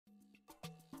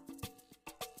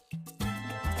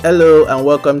Hello and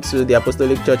welcome to the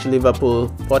Apostolic Church Liverpool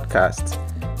podcast.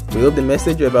 We hope the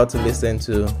message you're about to listen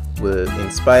to will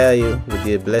inspire you, will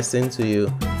be a blessing to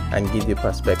you, and give you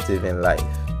perspective in life.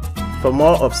 For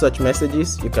more of such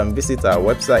messages, you can visit our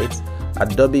website at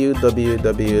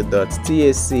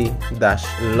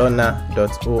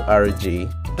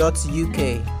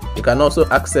www.tac-lona.org.uk. You can also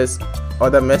access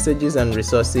other messages and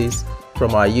resources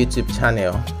from our YouTube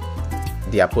channel,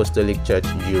 The Apostolic Church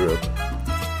Europe.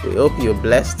 We hope you're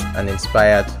blessed and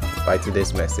inspired by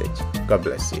today's message. God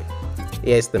bless you.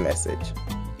 Here's the message.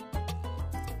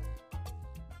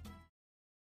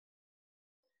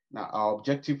 Now, our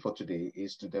objective for today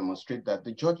is to demonstrate that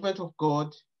the judgment of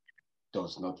God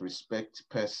does not respect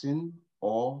person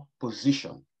or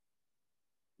position.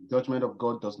 The judgment of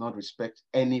God does not respect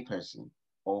any person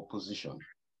or position.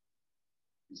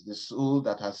 It's the soul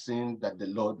that has sinned that the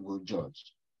Lord will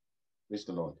judge. Praise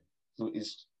the Lord. So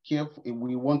it's careful.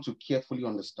 We want to carefully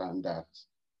understand that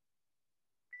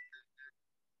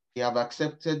we have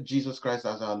accepted Jesus Christ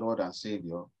as our Lord and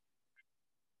Savior.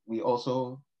 We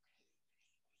also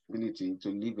ability to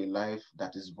live a life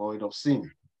that is void of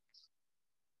sin.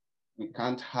 We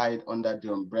can't hide under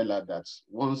the umbrella that's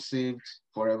once saved,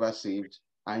 forever saved,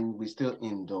 and we still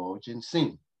indulge in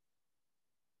sin.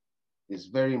 It's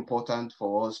very important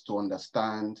for us to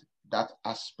understand that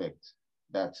aspect,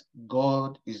 that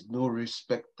God is no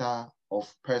respecter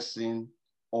of person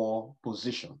or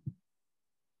position.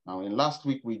 Now, in last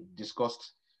week, we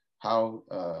discussed how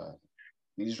the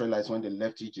Israelites, when they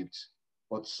left Egypt,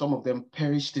 but some of them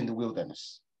perished in the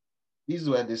wilderness. These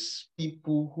were the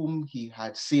people whom he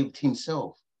had saved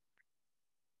himself.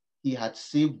 He had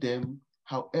saved them.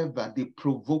 However, they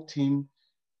provoked him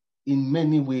in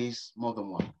many ways, more than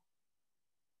one.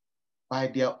 By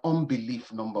their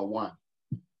unbelief, number one.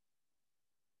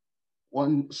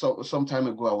 Some time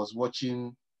ago, I was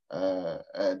watching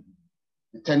the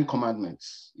Ten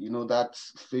Commandments. You know, that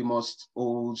famous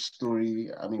old story,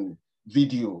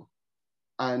 video.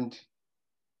 And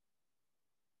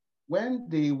when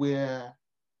they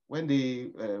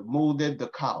molded the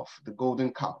calf, the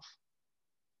golden calf,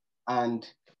 and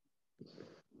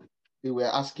they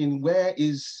were asking, where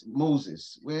is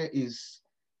Moses? Where is,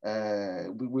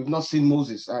 we've not seen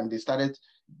Moses. And they started,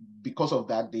 because of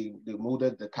that, they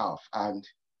molded the calf. And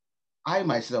I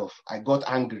myself, I got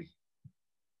angry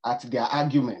at their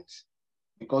argument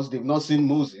because they've not seen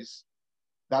Moses.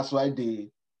 That's why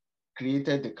they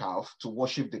created the calf to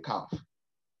worship the calf.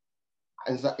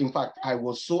 And in fact, I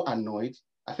was so annoyed.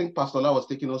 I think Pastor La was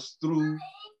taking us through.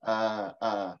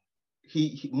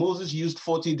 Moses used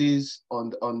 40 days on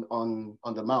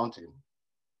the mountain.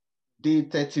 Day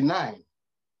 39,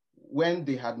 when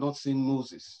they had not seen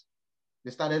Moses, they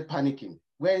started panicking.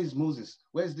 Where is Moses?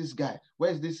 Where is this guy?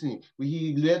 Where is this thing?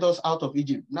 He led us out of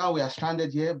Egypt. Now we are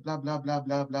stranded here, blah, blah, blah,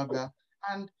 blah, blah, blah.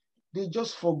 And they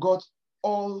just forgot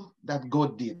all that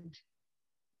God did.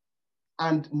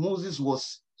 And Moses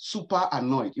was super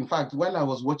annoyed. In fact, while I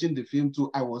was watching the film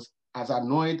too, I was as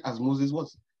annoyed as Moses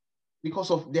was because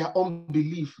of their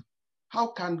unbelief. How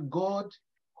can God,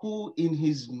 who in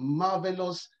his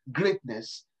marvelous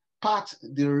greatness part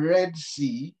the Red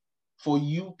Sea for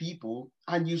you people,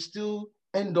 and you still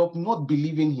end up not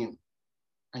believing him?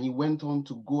 And he went on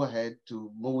to go ahead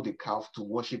to mold a calf, to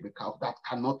worship a calf that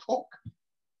cannot talk.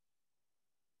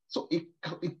 So it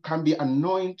can be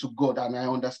annoying to God, and I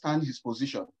understand his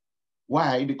position.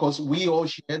 Why? Because we all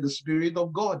share the Spirit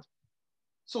of God.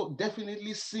 So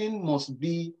definitely sin must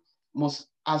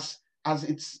as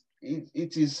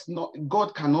it is not,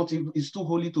 God cannot, is too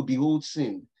holy to behold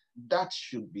sin. That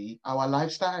should be our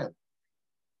lifestyle.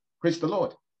 Praise the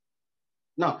Lord.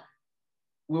 Now,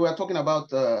 we were talking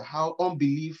about how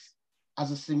unbelief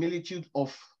as a similitude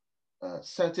of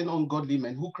certain ungodly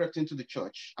men who crept into the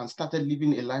church and started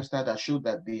living a lifestyle that showed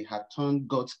that they had turned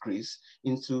God's grace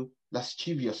into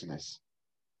lasciviousness.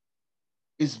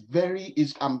 We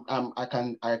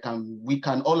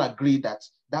can all agree that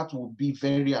would be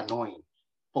very annoying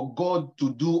for God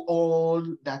to do all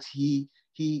that he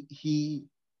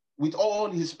with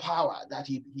all his power, that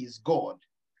he is God.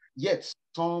 Yet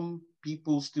some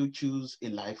people still choose a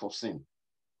life of sin,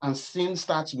 and sin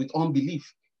starts with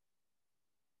unbelief.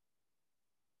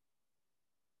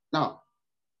 Now,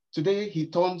 today he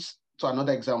turns to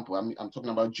another example. I'm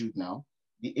talking about Jude now,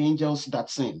 the angels that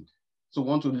sinned. So we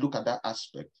want to look at that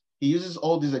aspect. He uses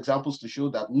all these examples to show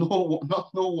that no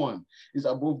one is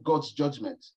above God's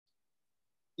judgment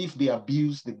if they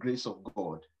abuse the grace of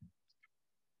God.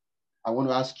 I want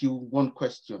to ask you one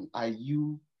question. Are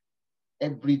you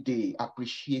every day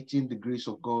appreciating the grace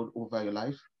of God over your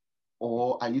life?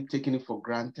 Or are you taking it for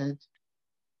granted?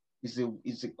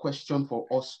 is a question for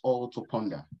us all to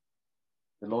ponder.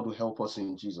 The Lord will help us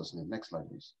in Jesus' name. Next slide,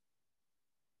 please.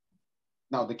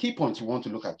 Now, the key points we want to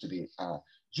look at today are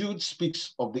Jude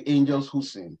speaks of the angels who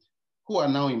sinned, who are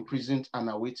now imprisoned and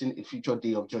awaiting a future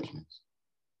day of judgment.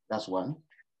 That's one.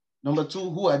 Number two,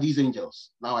 who are these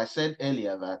angels? Now, I said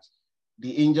earlier that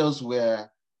the angels were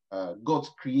God's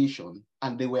creation,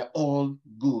 and they were all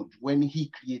good when he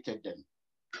created them.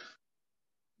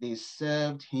 They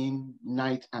served him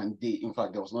night and day. In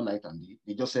fact, there was no night and day.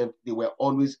 They just served, they were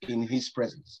always in his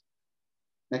presence.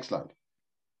 Next slide.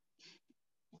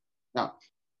 Now,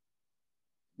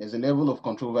 there's a level of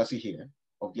controversy here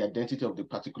of the identity of the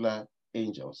particular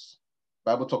angels.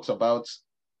 The Bible talks about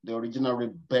the original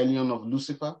rebellion of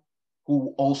Lucifer,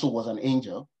 who also was an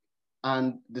angel,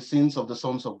 and the sins of the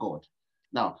sons of God.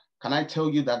 Now, can I tell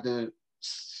you that the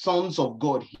sons of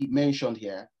God he mentioned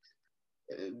here,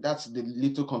 that's the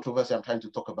little controversy I'm trying to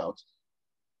talk about.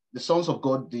 The sons of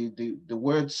God, the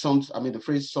word sons, the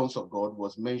phrase sons of God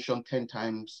was mentioned 10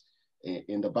 times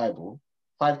in the Bible,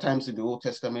 5 times in the Old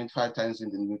Testament, 5 times in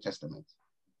the New Testament.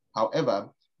 However,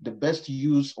 the best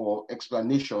use or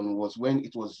explanation was when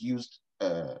it was used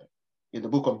in the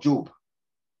book of Job.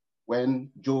 When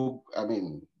Job,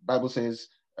 Bible says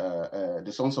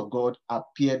the sons of God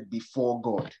appeared before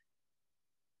God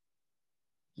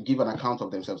to give an account of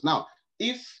themselves. Now,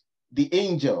 if the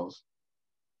angels,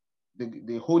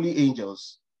 the holy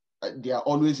angels, they are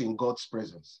always in God's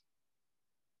presence.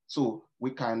 So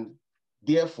we can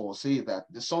therefore say that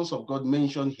the sons of God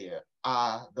mentioned here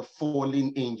are the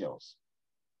fallen angels.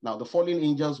 Now, the fallen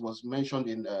angels was mentioned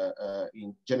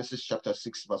in Genesis chapter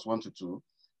 6, verse 1 to 2,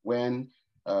 when,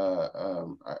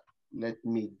 let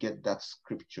me get that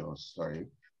scripture, sorry.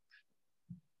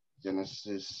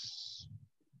 Genesis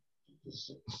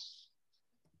 6.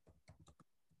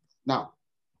 Now,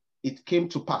 it came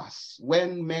to pass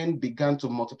when men began to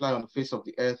multiply on the face of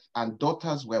the earth and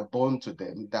daughters were born to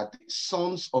them, that the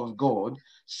sons of God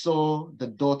saw the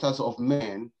daughters of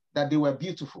men, that they were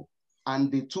beautiful,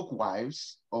 and they took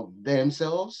wives of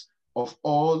themselves, of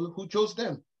all who chose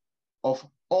them, of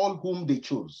all whom they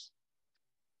chose.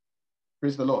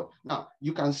 Praise the Lord. Now,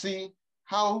 you can see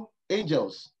how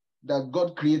angels that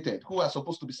God created, who are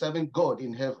supposed to be serving God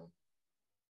in heaven,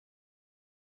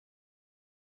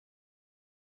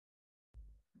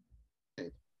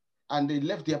 and they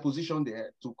left their position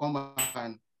there to come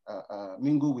and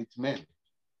mingle with men,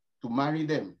 to marry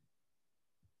them.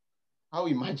 How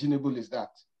imaginable is that?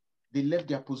 They left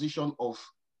their position of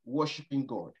worshiping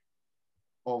God,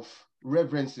 of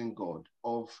reverencing God,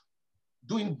 of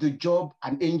doing the job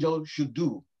an angel should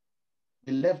do.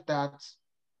 They left that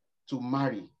to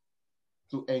marry,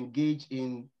 to engage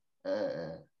in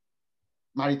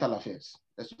marital affairs.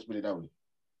 Let's just put it that way.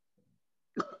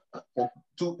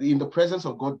 In the presence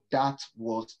of God, that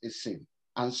was a sin.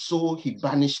 And so he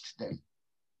banished them.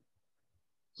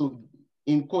 So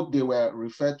in quote, they were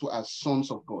referred to as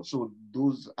sons of God. So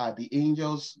those are the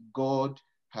angels God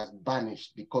has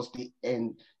banished because they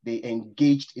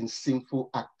engaged in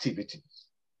sinful activities.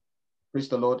 Praise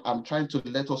the Lord. I'm trying to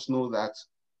let us know that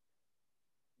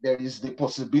there is the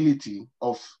possibility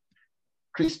of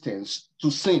Christians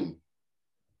to sin.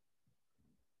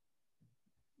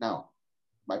 Now,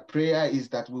 my prayer is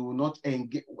that we will not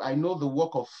engage. I know the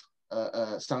work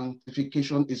of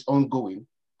sanctification is ongoing.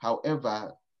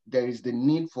 However, there is the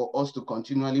need for us to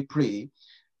continually pray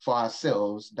for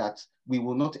ourselves that we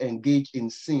will not engage in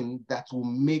sin that will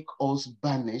make us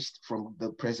banished from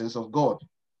the presence of God.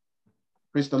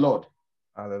 Praise the Lord.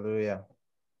 Hallelujah.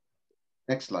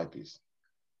 Next slide, please.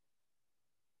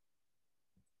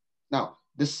 Now,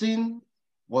 the sin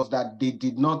was that they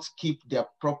did not keep their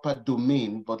proper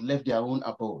domain, but left their own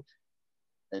abode.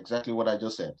 Exactly what I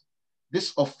just said.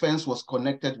 This offense was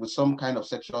connected with some kind of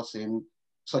sexual sin,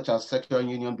 such as sexual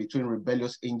union between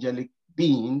rebellious angelic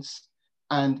beings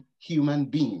and human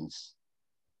beings.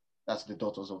 That's the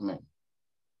daughters of men.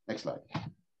 Next slide.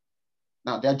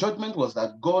 Now, their judgment was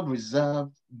that God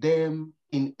reserved them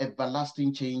in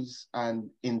everlasting chains and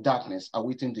in darkness,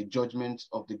 awaiting the judgment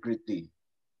of the great day.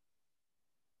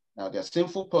 Now, their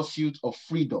sinful pursuit of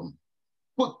freedom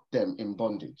put them in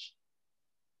bondage.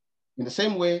 In the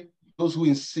same way, those who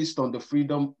insist on the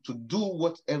freedom to do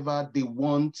whatever they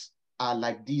want are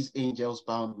like these angels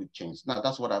bound with chains. Now,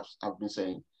 that's what I've been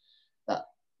saying. That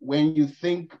when you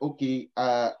think, okay,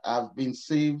 I've been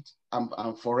saved,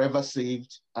 I'm forever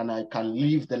saved, and I can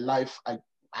live the life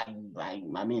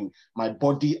my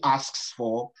body asks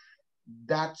for,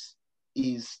 that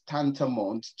is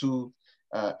tantamount to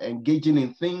engaging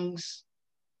in things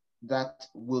that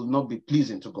will not be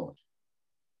pleasing to God.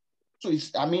 So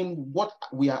it's, I mean, what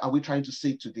are we trying to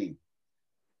say today?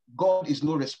 God is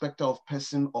no respecter of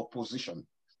person or position.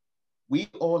 We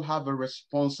all have a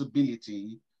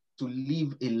responsibility to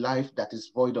live a life that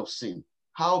is void of sin.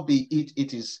 Howbeit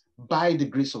it is by the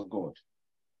grace of God.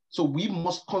 So we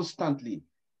must constantly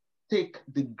take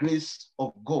the grace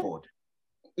of God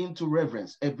into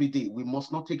reverence every day. We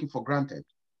must not take it for granted.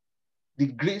 The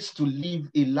grace to live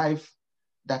a life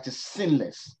that is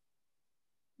sinless,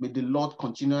 may the Lord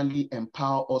continually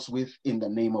empower us with in the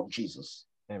name of Jesus.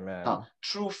 Amen. Now,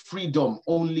 true freedom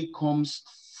only comes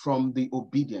from the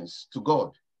obedience to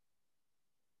God.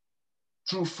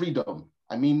 True freedom,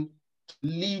 I mean, to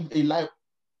live a life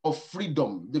of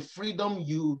freedom, the freedom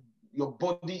your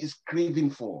body is craving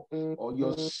for, or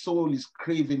your soul is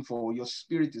craving for, or your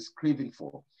spirit is craving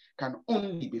for, can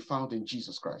only be found in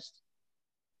Jesus Christ.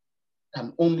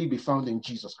 Can only be found in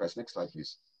Jesus Christ. Next slide,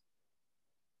 please.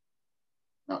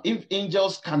 Now, if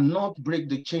angels cannot break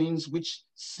the chains which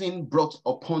sin brought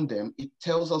upon them, it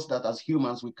tells us that as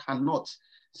humans, we cannot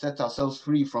set ourselves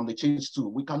free from the chains too.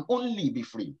 We can only be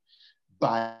free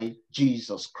by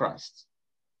Jesus Christ.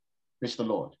 Praise the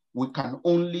Lord. We can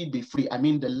only be free. I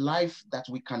mean, the life that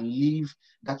we can live,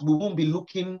 that we won't be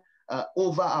looking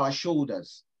over our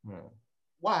shoulders.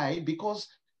 Why? Because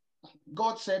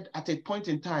God said at a point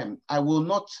in time, I will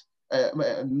not,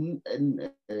 a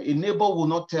neighbor will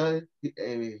not tell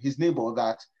his neighbor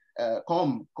that,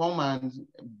 come and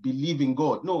believe in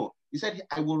God. No, he said,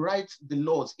 I will write the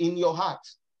laws in your heart.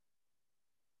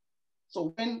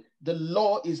 So when the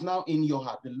law is now in your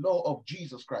heart, the law of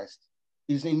Jesus Christ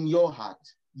is in your heart,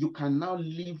 you can now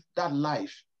live that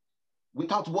life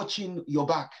without watching your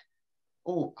back.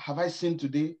 Oh, have I sinned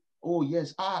today? Oh,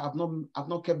 yes. I've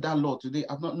not kept that law today.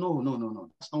 No.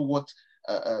 That's not what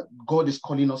God is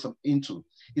calling us into.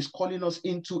 He's calling us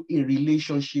into a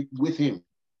relationship with him.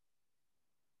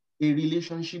 A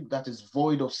relationship that is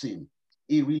void of sin.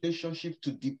 A relationship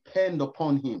to depend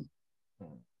upon him.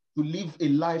 To live a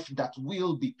life that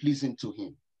will be pleasing to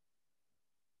him.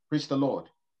 Praise the Lord.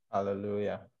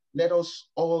 Hallelujah. Let us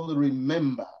all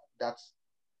remember that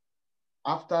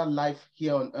after life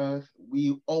here on earth,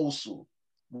 we also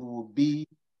will be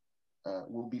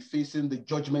facing the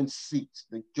judgment seat,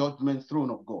 the judgment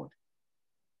throne of God.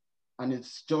 And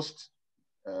it's just,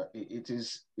 it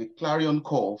is a clarion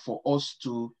call for us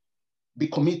to be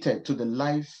committed to the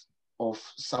life of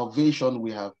salvation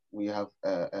we have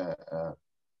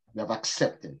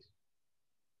accepted.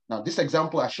 Now, this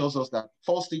example assures us that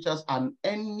false teachers and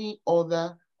any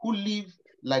other who live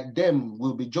like them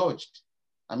will be judged.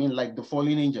 I mean, like the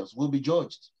fallen angels will be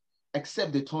judged,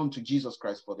 except they turn to Jesus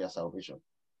Christ for their salvation.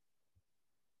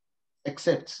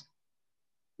 Except.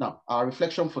 Now, our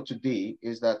reflection for today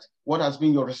is that what has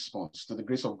been your response to the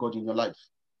grace of God in your life?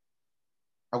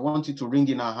 I want it to ring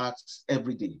in our hearts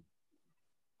every day.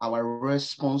 Our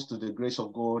response to the grace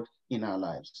of God in our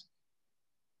lives.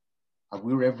 Are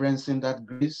we reverencing that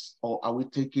grace, or are we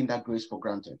taking that grace for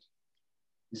granted?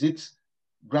 Is it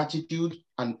gratitude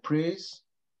and praise,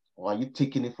 or are you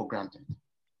taking it for granted?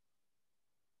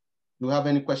 Do you have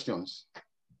any questions,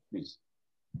 please?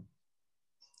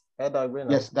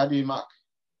 Yes, Daddy Mark.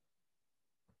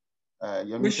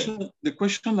 The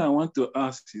question I want to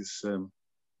ask is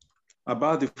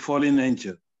about the fallen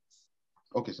angel.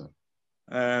 Okay, sir.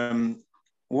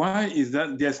 Why is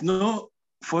that there's no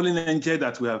fallen angel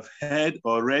that we have heard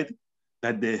or read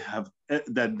that they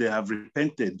have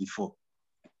repented before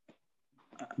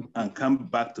and come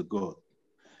back to God?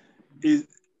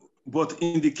 But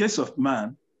in the case of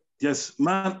man, yes,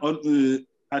 man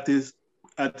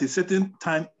at a certain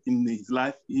time in his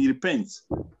life, he repents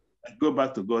and go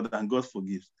back to God, and God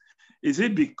forgives. Is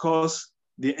it because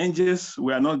the angels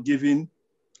were not given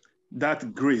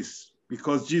that grace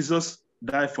because Jesus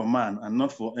died for man and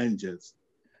not for angels?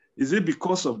 Is it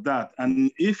because of that?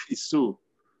 And if it's so,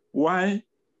 why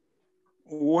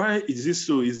is this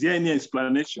so? Is there any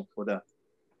explanation for that?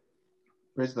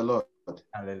 Praise the Lord.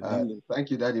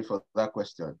 Thank you, Daddy, for that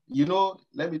question. You know,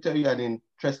 let me tell you an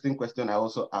interesting question I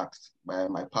also asked by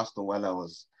my pastor while I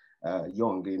was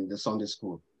young in the Sunday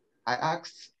school. I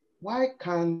asked, why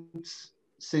can't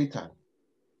Satan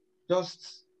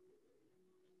just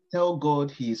tell God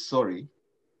he is sorry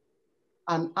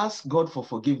and ask God for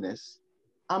forgiveness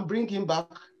and bring him back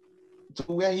to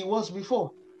where he was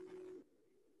before?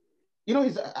 You know,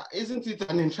 isn't it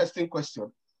an interesting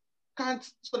question?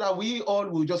 So that we all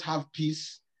will just have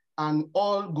peace and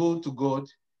all go to God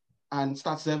and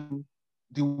start serving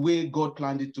the way God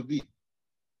planned it to be.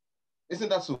 Isn't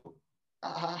that so?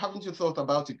 Haven't you thought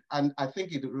about it? And I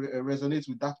think it resonates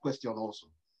with that question also.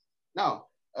 Now,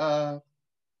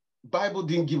 Bible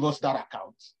didn't give us that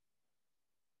account.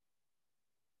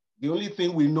 The only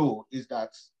thing we know is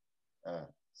that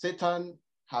Satan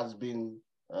has been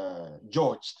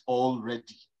judged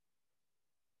already.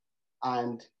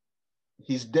 And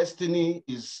his destiny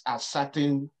is as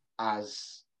certain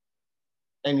as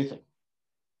anything.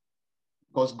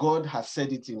 Because God has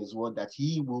said it in his word that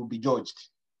he will be judged.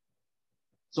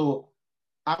 So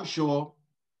I'm sure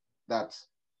that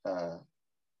the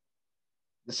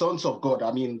sons of God,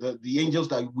 I mean, the angels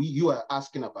that you are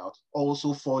asking about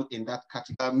also fall in that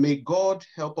category. May God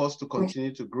help us to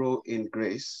continue to grow in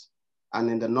grace and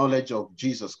in the knowledge of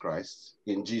Jesus Christ,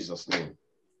 in Jesus' name.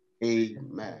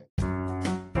 Amen.